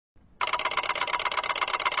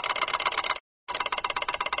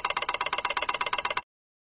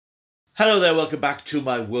Hello there, welcome back to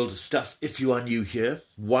my world of stuff. If you are new here,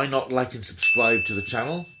 why not like and subscribe to the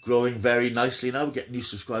channel? Growing very nicely now, we get new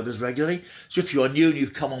subscribers regularly. So if you are new and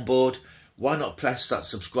you've come on board, why not press that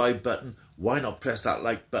subscribe button? Why not press that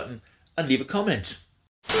like button and leave a comment?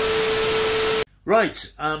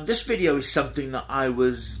 Right, this video is something that I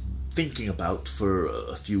was thinking about for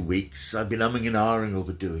a few weeks. I've been umming and ahhing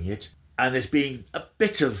over doing it. And there's been a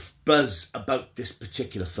bit of buzz about this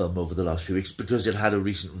particular film over the last few weeks because it had a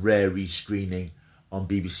recent rare rescreening on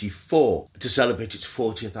BBC4 to celebrate its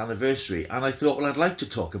 40th anniversary. And I thought, well, I'd like to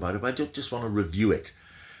talk about it, but I don't just want to review it.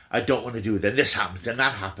 I don't want to do, then this happens, then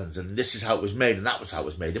that happens, and this is how it was made, and that was how it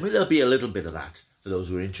was made. I mean, there'll be a little bit of that for those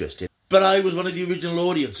who are interested. But I was one of the original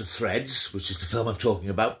audience of Threads, which is the film I'm talking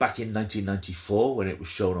about, back in 1994 when it was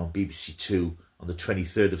shown on BBC Two on the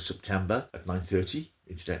 23rd of September at 9:30,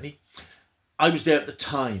 incidentally. I was there at the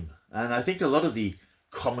time, and I think a lot of the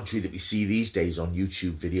commentary that we see these days on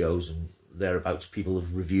YouTube videos and thereabouts, people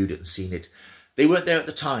have reviewed it and seen it. They weren't there at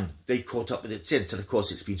the time. They caught up with it since, and of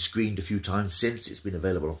course it's been screened a few times since. It's been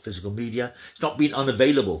available on physical media. It's not been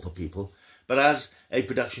unavailable for people, but as a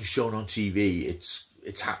production shown on TV,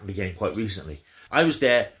 it's happened again quite recently. I was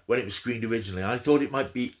there when it was screened originally, and I thought it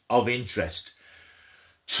might be of interest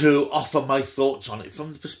to offer my thoughts on it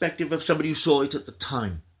from the perspective of somebody who saw it at the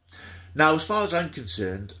time. Now, as far as I'm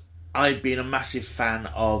concerned, I've been a massive fan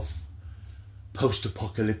of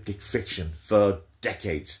post-apocalyptic fiction for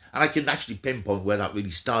decades, and I can actually pinpoint where that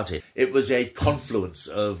really started. It was a confluence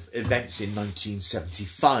of events in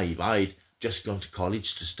 1975. I'd just gone to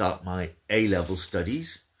college to start my A-level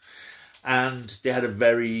studies, and they had a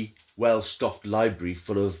very well-stocked library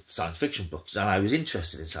full of science fiction books, and I was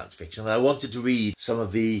interested in science fiction, and I wanted to read some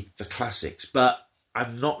of the classics, but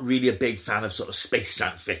I'm not really a big fan of sort of space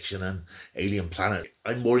science fiction and alien planet.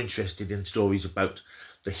 I'm more interested in stories about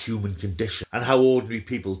the human condition and how ordinary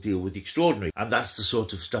people deal with the extraordinary. And that's the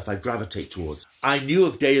sort of stuff I gravitate towards. I knew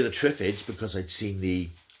of Day of the Triffids because I'd seen the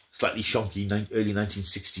slightly shonky early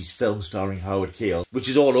 1960s film starring Howard Keel, which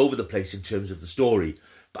is all over the place in terms of the story.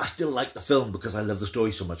 But I still like the film because I love the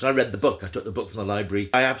story so much. I read the book. I took the book from the library.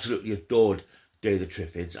 I absolutely adored Day of the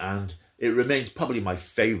Triffids, and it remains probably my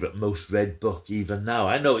favourite, most read book even now.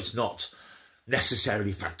 I know it's not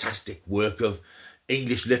necessarily fantastic work of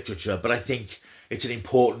English literature, but I think it's an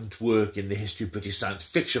important work in the history of British science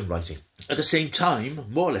fiction writing. At the same time,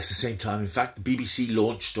 more or less the same time, in fact, the BBC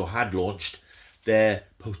launched or had launched their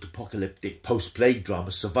post-apocalyptic, post-plague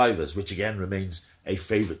drama Survivors, which again remains a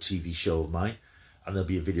favourite TV show of mine. And there'll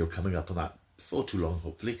be a video coming up on that before too long,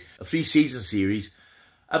 hopefully. A 3-season series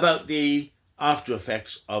about the after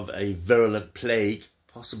effects of a virulent plague,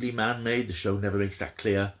 possibly man-made, the show never makes that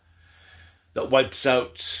clear, that wipes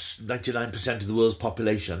out 99% of the world's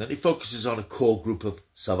population. And it focuses on a core group of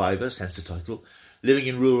survivors, hence the title, living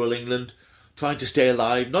in rural England, trying to stay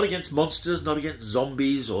alive, not against monsters, not against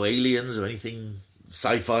zombies or aliens or anything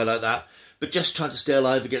sci-fi like that, but just trying to stay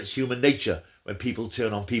alive against human nature when people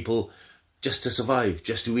turn on people just to survive,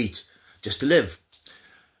 just to eat, just to live.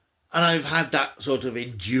 And I've had that sort of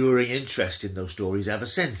enduring interest in those stories ever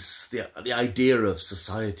since. The idea of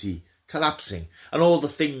society collapsing and all the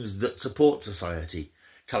things that support society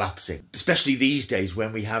collapsing. Especially these days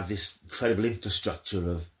when we have this incredible infrastructure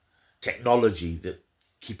of technology that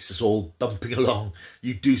keeps us all bumping along.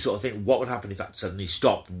 You do sort of think, what would happen if that suddenly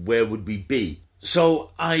stopped? Where would we be?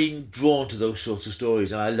 So I'm drawn to those sorts of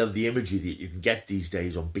stories, and I love the imagery that you can get these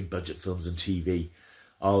days on big budget films and TV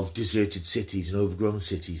of deserted cities and overgrown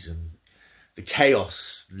cities and the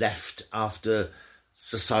chaos left after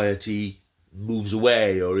society moves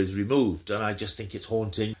away or is removed. And I just think it's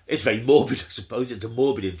haunting. It's very morbid, I suppose. It's a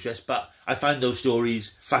morbid interest, but I find those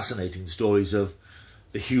stories fascinating, stories of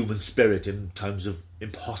the human spirit in times of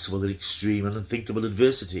impossible and extreme and unthinkable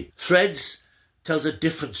adversity. Threads tells a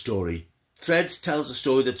different story. Threads tells a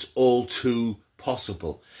story that's all too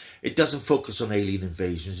possible. It doesn't focus on alien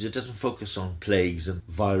invasions. It doesn't focus on plagues and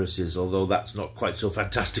viruses, although that's not quite so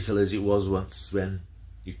fantastical as it was once when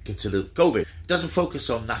you consider COVID. It doesn't focus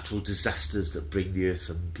on natural disasters that bring the Earth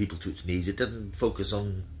and people to its knees. It doesn't focus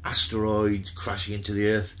on asteroids crashing into the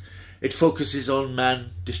Earth. It focuses on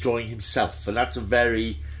man destroying himself, and that's a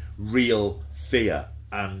very real fear.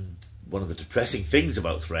 And one of the depressing things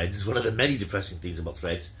about Threads, one of the many depressing things about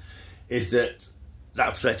Threads, is that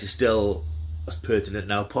that threat is still as pertinent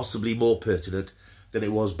now, possibly more pertinent than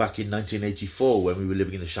it was back in 1984 when we were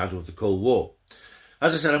living in the shadow of the Cold War.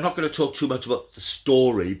 As I said, I'm not going to talk too much about the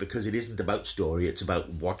story because it isn't about story, it's about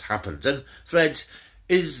what happens. And Threads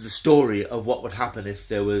is the story of what would happen if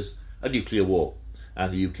there was a nuclear war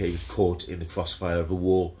and the UK was caught in the crossfire of a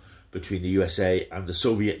war between the USA and the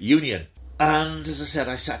Soviet Union. And as I said,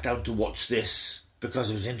 I sat down to watch this because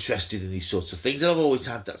I was interested in these sorts of things. And I've always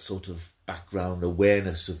had that sort of background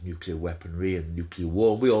awareness of nuclear weaponry and nuclear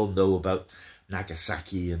war. We all know about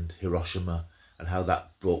Nagasaki and Hiroshima and how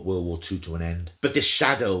that brought World War II to an end. But this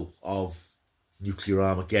shadow of nuclear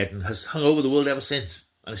Armageddon has hung over the world ever since,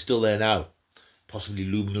 and it's still there now, possibly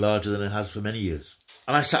looming larger than it has for many years.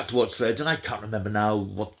 And I sat to watch Threads, and I can't remember now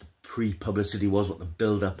what the pre-publicity was, what the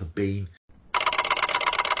build-up had been.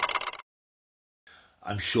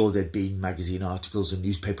 I'm sure there'd been magazine articles and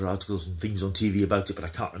newspaper articles and things on TV about it, but I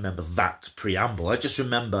can't remember that preamble. I just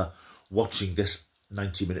remember watching this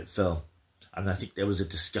 90-minute film, and I think there was a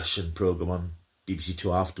discussion programme on BBC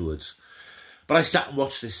Two afterwards. But I sat and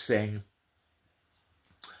watched this thing,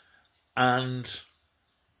 and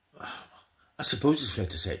I suppose it's fair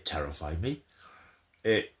to say it terrified me.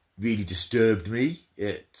 It really disturbed me.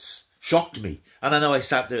 It shocked me. And I know I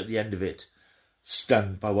sat there at the end of it,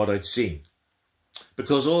 stunned by what I'd seen.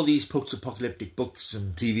 Because all these post-apocalyptic books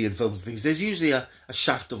and TV and films and things, there's usually a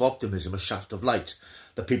shaft of optimism, a shaft of light,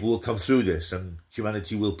 that people will come through this and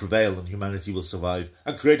humanity will prevail and humanity will survive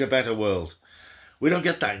and create a better world. We don't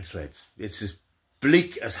get that in Threads. It's as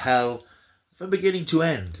bleak as hell from beginning to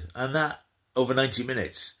end. And that, over 90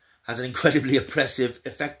 minutes, has an incredibly oppressive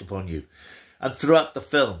effect upon you. And throughout the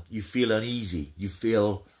film, you feel uneasy. You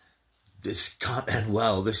feel, this can't end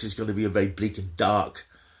well. This is going to be a very bleak and dark,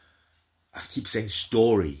 I keep saying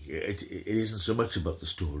story. It isn't so much about the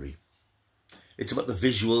story. It's about the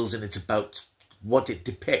visuals, and it's about what it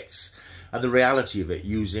depicts and the reality of it,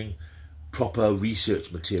 using proper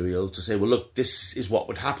research material to say, well, look, this is what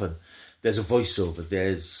would happen. There's a voiceover,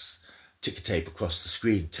 there's ticker tape across the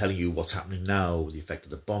screen telling you what's happening now, the effect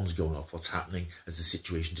of the bombs going off, what's happening as the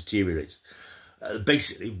situation deteriorates.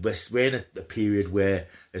 Basically, we're in a period where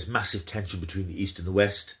there's massive tension between the East and the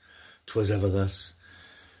West. 'Twas ever thus.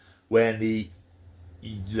 When the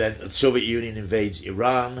Soviet Union invades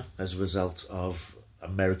Iran as a result of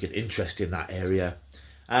American interest in that area,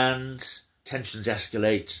 and tensions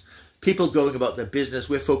escalate, people going about their business.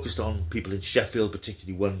 We're focused on people in Sheffield,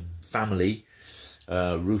 particularly one family,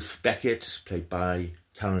 Ruth Beckett, played by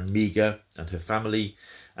Karen Meager, and her family,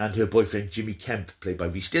 and her boyfriend Jimmy Kemp, played by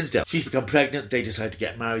Rhys Dinsdale. She's become pregnant, they decide to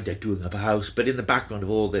get married, they're doing up a house, but in the background of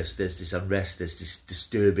all this, there's this unrest, there's this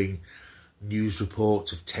disturbing news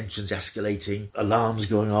reports of tensions escalating, alarms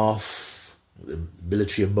going off, the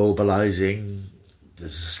military are mobilising,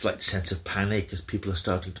 there's a slight sense of panic as people are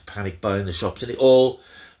starting to panic buy in the shops, and it all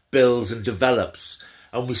builds and develops.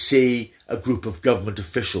 And we see a group of government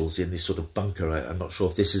officials in this sort of bunker. I'm not sure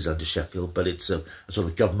if this is under Sheffield, but it's a sort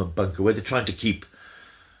of government bunker where they're trying to keep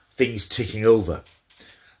things ticking over.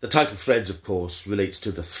 The title Threads, of course, relates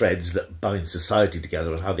to the threads that bind society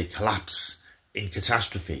together and how they collapse in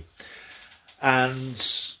catastrophe. And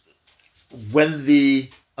when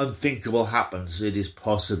the unthinkable happens, it is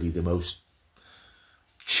possibly the most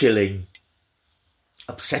chilling,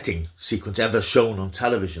 upsetting sequence ever shown on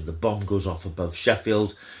television. The bomb goes off above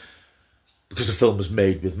Sheffield, because the film was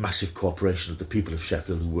made with massive cooperation of the people of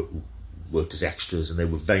Sheffield who worked as extras, and they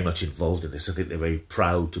were very much involved in this. I think they're very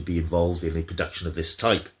proud to be involved in a production of this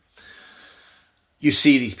type. You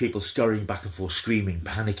see these people scurrying back and forth, screaming,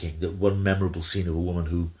 panicking. That one memorable scene of a woman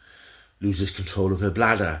who loses control of her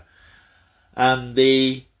bladder, and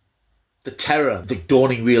the terror, the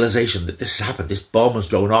dawning realisation that this has happened, this bomb has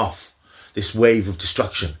gone off, this wave of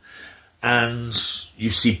destruction, and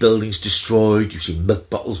you see buildings destroyed, you see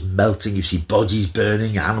milk bottles melting, you see bodies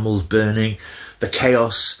burning, animals burning, the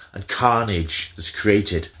chaos and carnage that's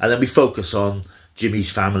created. And then we focus on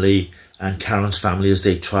Jimmy's family and Karen's family as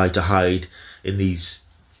they try to hide in these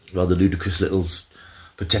rather ludicrous little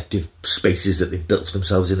protective spaces that they built for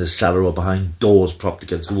themselves in a cellar or behind doors propped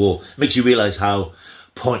against the wall. It makes you realise how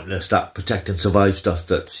pointless that protect and survive stuff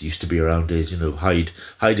that used to be around is. You know, hide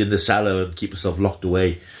in the cellar and keep yourself locked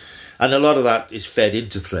away. And a lot of that is fed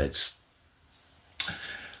into Threads.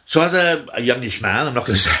 So as a youngish man, I'm not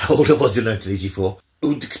going to say how old I was in 1984,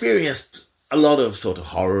 who'd experienced a lot of sort of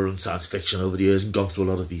horror and science fiction over the years and gone through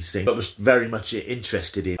a lot of these things, but was very much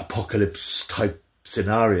interested in apocalypse type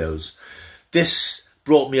scenarios, this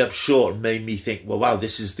brought me up short and made me think, well, wow,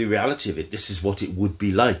 this is the reality of it. This is what it would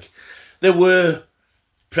be like. There were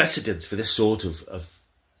precedents for this sort of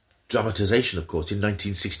dramatisation, of course. In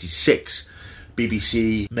 1966,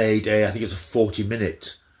 BBC made I think it was a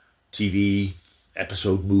 40-minute TV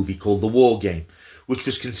episode movie called The War Game, which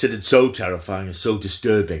was considered so terrifying and so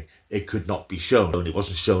disturbing it could not be shown. And it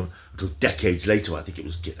wasn't shown until decades later. I think it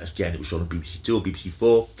was shown on BBC Two or BBC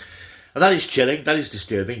Four. And that is chilling, that is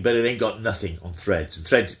disturbing, but it ain't got nothing on Threads. And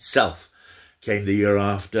Threads itself came the year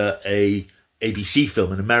after a ABC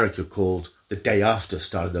film in America called The Day After,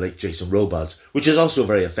 starring the late Jason Robards, which is also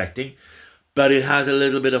very affecting, but it has a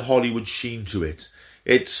little bit of Hollywood sheen to it.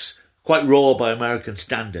 It's quite raw by American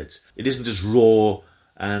standards. It isn't as raw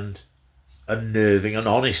and unnerving and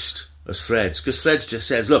honest as Threads, because Threads just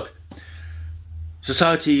says, look,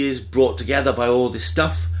 society is brought together by all this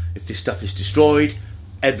stuff. If this stuff is destroyed,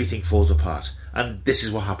 everything falls apart. And this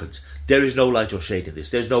is what happens. There is no light or shade in this.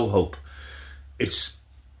 There's no hope. It's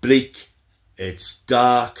bleak. It's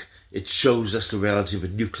dark. It shows us the reality of a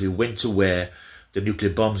nuclear winter where the nuclear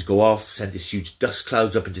bombs go off, send these huge dust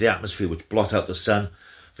clouds up into the atmosphere which blot out the sun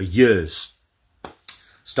for years.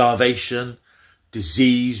 Starvation,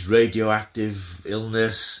 disease, radioactive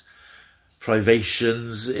illness,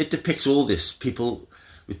 privations. It depicts all this. People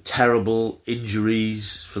with terrible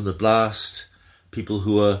injuries from the blast. People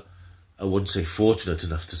who are, I wouldn't say fortunate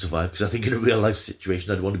enough to survive, because I think in a real life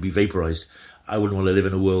situation I'd want to be vaporised. I wouldn't want to live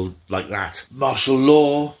in a world like that. Martial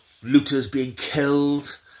law, looters being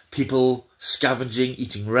killed, people scavenging,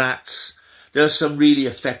 eating rats. There are some really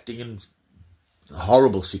affecting and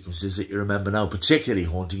horrible sequences that you remember now. Particularly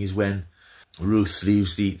haunting is when Ruth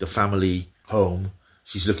leaves the family home.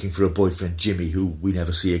 She's looking for her boyfriend Jimmy, who we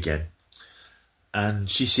never see again. And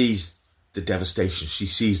she sees the devastation. She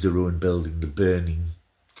sees the ruined building, the burning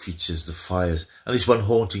creatures, the fires. And this one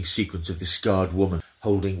haunting sequence of this scarred woman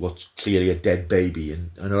holding what's clearly a dead baby,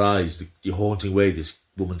 and her eyes, the haunting way this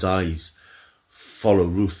woman's eyes follow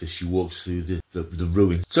Ruth as she walks through the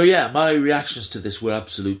ruins. So yeah, my reactions to this were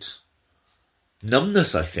absolute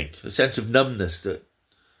numbness, I think. A sense of numbness that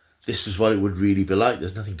this is what it would really be like.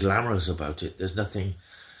 There's nothing glamorous about it. There's nothing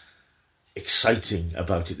exciting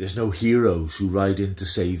about it. There's no heroes who ride in to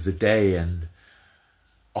save the day and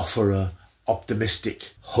offer a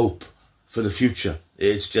optimistic hope for the future.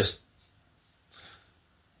 It's just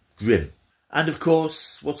grim. And of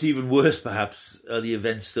course, what's even worse perhaps are the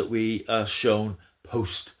events that we are shown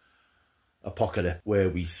post-apocalypse, where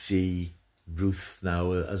we see Ruth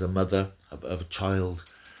now as a mother of a child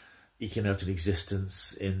eking out an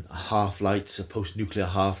existence in a half-light, a post-nuclear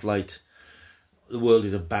half-light. The world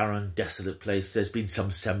is a barren, desolate place. There's been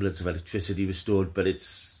some semblance of electricity restored, but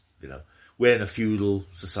it's, we're in a feudal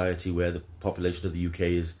society where the population of the UK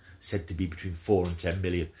is said to be between 4 and 10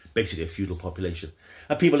 million, basically a feudal population.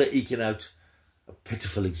 And people are eking out a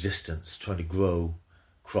pitiful existence, trying to grow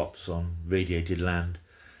crops on radiated land.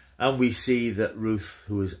 And we see that Ruth,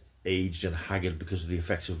 who is aged and haggard because of the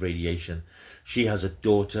effects of radiation, she has a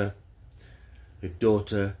daughter. Her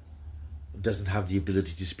daughter doesn't have the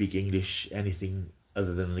ability to speak English, anything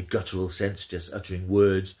other than in a guttural sense, just uttering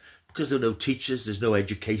words, because there are no teachers, there's no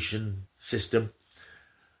education system.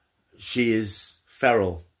 She is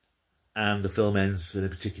feral, and the film ends in a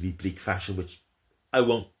particularly bleak fashion, which I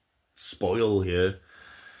won't spoil here,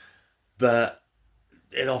 but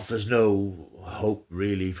it offers no hope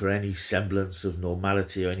really for any semblance of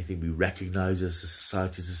normality or anything we recognise as a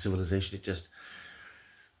society, as a civilization. It's just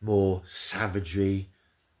more savagery,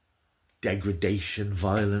 degradation,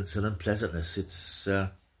 violence and unpleasantness. It's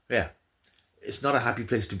it's not a happy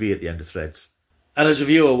place to be at the end of Threads. And as a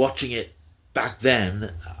viewer watching it back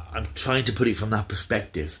then, I'm trying to put it from that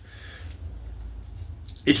perspective.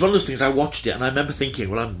 It's one of those things, I watched it and I remember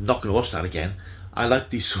thinking, well, I'm not going to watch that again. I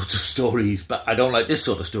like these sorts of stories, but I don't like this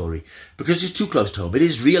sort of story because it's too close to home. It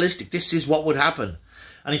is realistic. This is what would happen.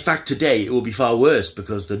 And in fact, today it will be far worse,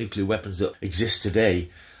 because the nuclear weapons that exist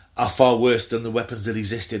today are far worse than the weapons that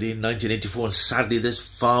existed in 1984. And sadly, there's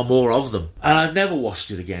far more of them. And I've never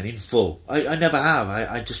watched it again in full. I never have.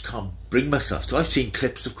 I just can't bring myself to. I've seen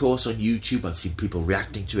clips, of course, on YouTube. I've seen people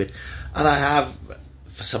reacting to it. And I have,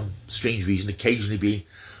 for some strange reason, occasionally been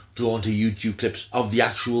drawn to YouTube clips of the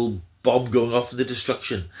actual bomb going off and the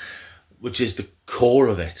destruction, which is the core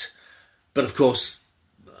of it. But of course,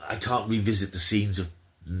 I can't revisit the scenes of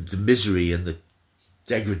the misery and the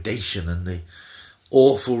degradation and the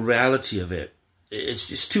awful reality of it. It's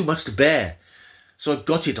just too much to bear. So I've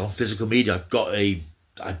got it on physical media.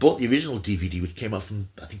 I bought the original DVD, which came out from,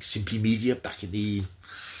 I think, Simply Media back in the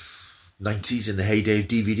 90s, in the heyday of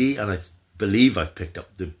DVD, and I believe I've picked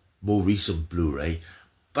up the more recent Blu-ray,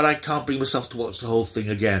 but I can't bring myself to watch the whole thing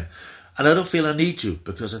again. And I don't feel I need to,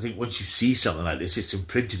 because I think once you see something like this, it's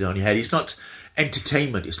imprinted on your head. It's not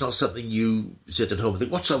entertainment. It's not something you sit at home and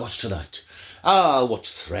think, what should I watch tonight? I'll watch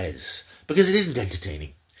Threads. Because it isn't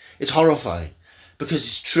entertaining. It's horrifying. Because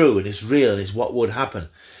it's true and it's real and it's what would happen.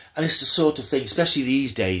 And it's the sort of thing, especially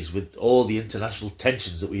these days with all the international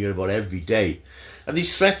tensions that we hear about every day. And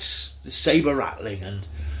these threats, the sabre rattling and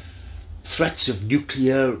threats of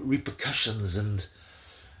nuclear repercussions, and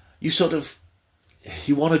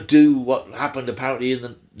you want to do what happened apparently in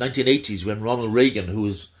the 1980s when Ronald Reagan, who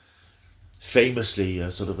was famously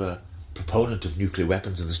sort of a proponent of nuclear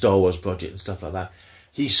weapons and the Star Wars project and stuff like that,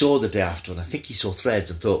 he saw The Day After, and I think he saw Threads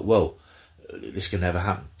and thought, whoa, this can never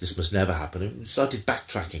happen. This must never happen. And started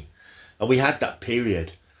backtracking. And we had that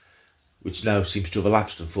period, which now seems to have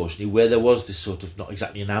elapsed, unfortunately, where there was this sort of, not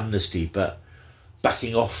exactly an amnesty, but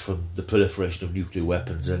backing off from the proliferation of nuclear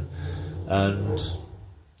weapons. And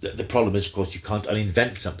the problem is, of course, you can't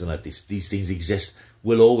uninvent something like this. These things exist,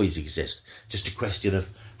 will always exist. Just a question of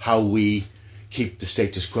how we keep the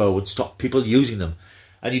status quo and stop people using them.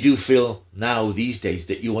 And you do feel now, these days,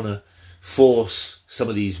 that you want to force some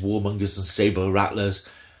of these warmongers and saber rattlers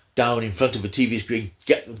down in front of a TV screen,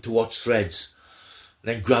 get them to watch Threads,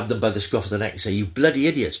 and then grab them by the scruff of the neck and say, you bloody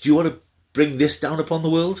idiots, do you want to bring this down upon the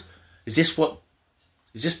world? Is this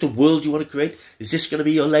the world you want to create? Is this going to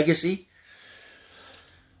be your legacy?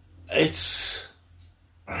 It's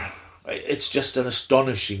just an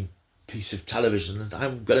astonishing piece of television, and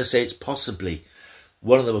I'm going to say it's possibly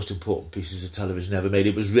one of the most important pieces of television ever made.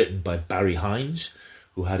 It was written by Barry Hines,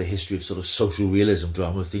 who had a history of sort of social realism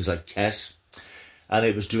drama with things like Kess, and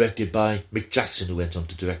it was directed by Mick Jackson, who went on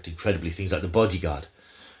to direct incredibly things like The Bodyguard.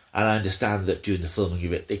 And I understand that during the filming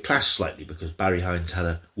of it, they clashed slightly because Barry Hines had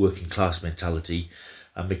a working class mentality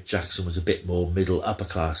and Mick Jackson was a bit more middle upper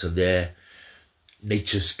class, and their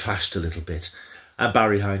natures clashed a little bit. And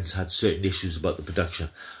Barry Hines had certain issues about the production.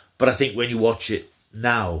 But I think when you watch it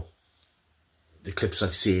now, the clips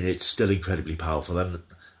I've seen, it's still incredibly powerful. And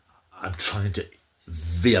I'm trying to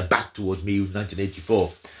veer back towards me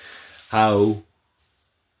 1984, how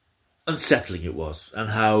unsettling it was, and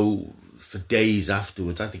how for days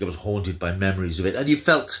afterwards I think I was haunted by memories of it. And you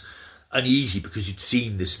felt uneasy because you'd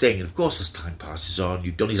seen this thing, and of course as time passes on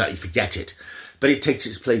you don't exactly forget it, but it takes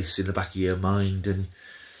its place in the back of your mind.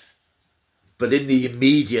 But in the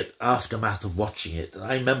immediate aftermath of watching it,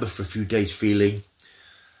 I remember for a few days feeling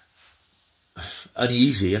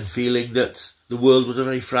uneasy and feeling that the world was a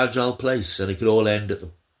very fragile place and it could all end at the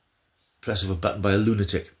press of a button by a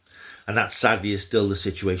lunatic. And that sadly is still the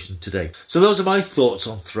situation today. So those are my thoughts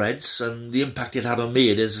on Threads and the impact it had on me.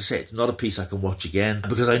 It is, as I say, it's not a piece I can watch again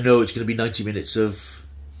because I know it's going to be 90 minutes of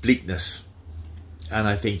bleakness. And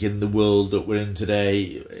I think in the world that we're in today,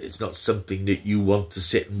 it's not something that you want to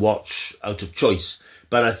sit and watch out of choice.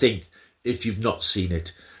 But I think if you've not seen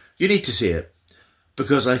it, you need to see it.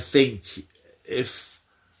 Because I think if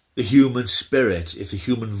the human spirit, if the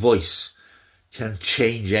human voice can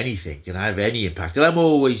change anything, can have any impact. And I'm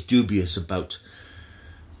always dubious about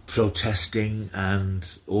protesting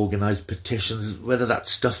and organised petitions, whether that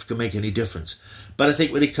stuff can make any difference. But I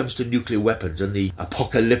think when it comes to nuclear weapons and the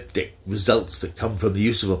apocalyptic results that come from the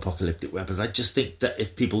use of apocalyptic weapons, I just think that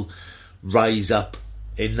if people rise up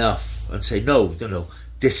enough and say, no,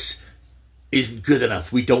 this isn't good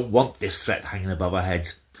enough, we don't want this threat hanging above our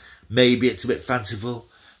heads, maybe it's a bit fanciful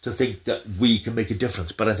to think that we can make a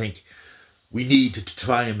difference. But I think we need to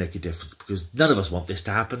try and make a difference because none of us want this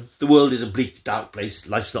to happen. The world is a bleak, dark place.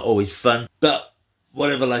 Life's not always fun. But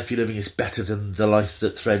whatever life you're living is better than the life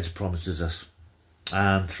that Threads promises us.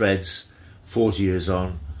 And Threads, 40 years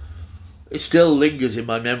on, it still lingers in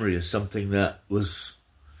my memory as something that was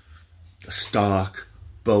a stark,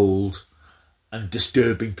 bold and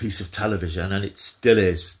disturbing piece of television, and it still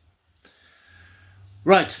is.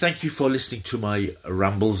 Right, thank you for listening to my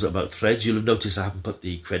rambles about Threads. You'll have noticed I haven't put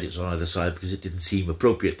the credits on either side because it didn't seem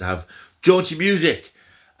appropriate to have jaunty music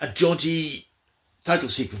and jaunty title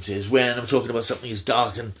sequences when I'm talking about something as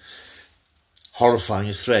dark and horrifying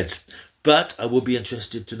as Threads. But I would be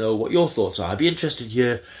interested to know what your thoughts are. I'd be interested to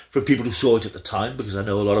hear from people who saw it at the time, because I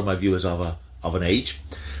know a lot of my viewers are of an age.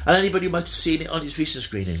 And anybody who might have seen it on its recent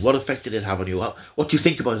screening. What effect did it have on you? What do you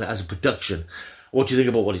think about it as a production? What do you think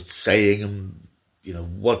about what it's saying? And,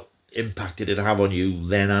 what impact did it have on you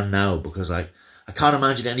then and now? Because I can't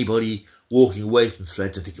imagine anybody walking away from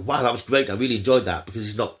Threads and thinking, wow, that was great, I really enjoyed that, because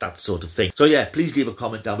it's not that sort of thing. So yeah, please leave a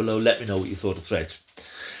comment down below. Let me know what you thought of Threads.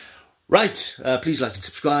 Right, please like and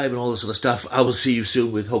subscribe and all that sort of stuff. I will see you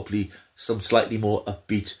soon with hopefully some slightly more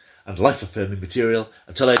upbeat and life-affirming material.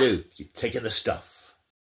 Until I do, keep taking the stuff.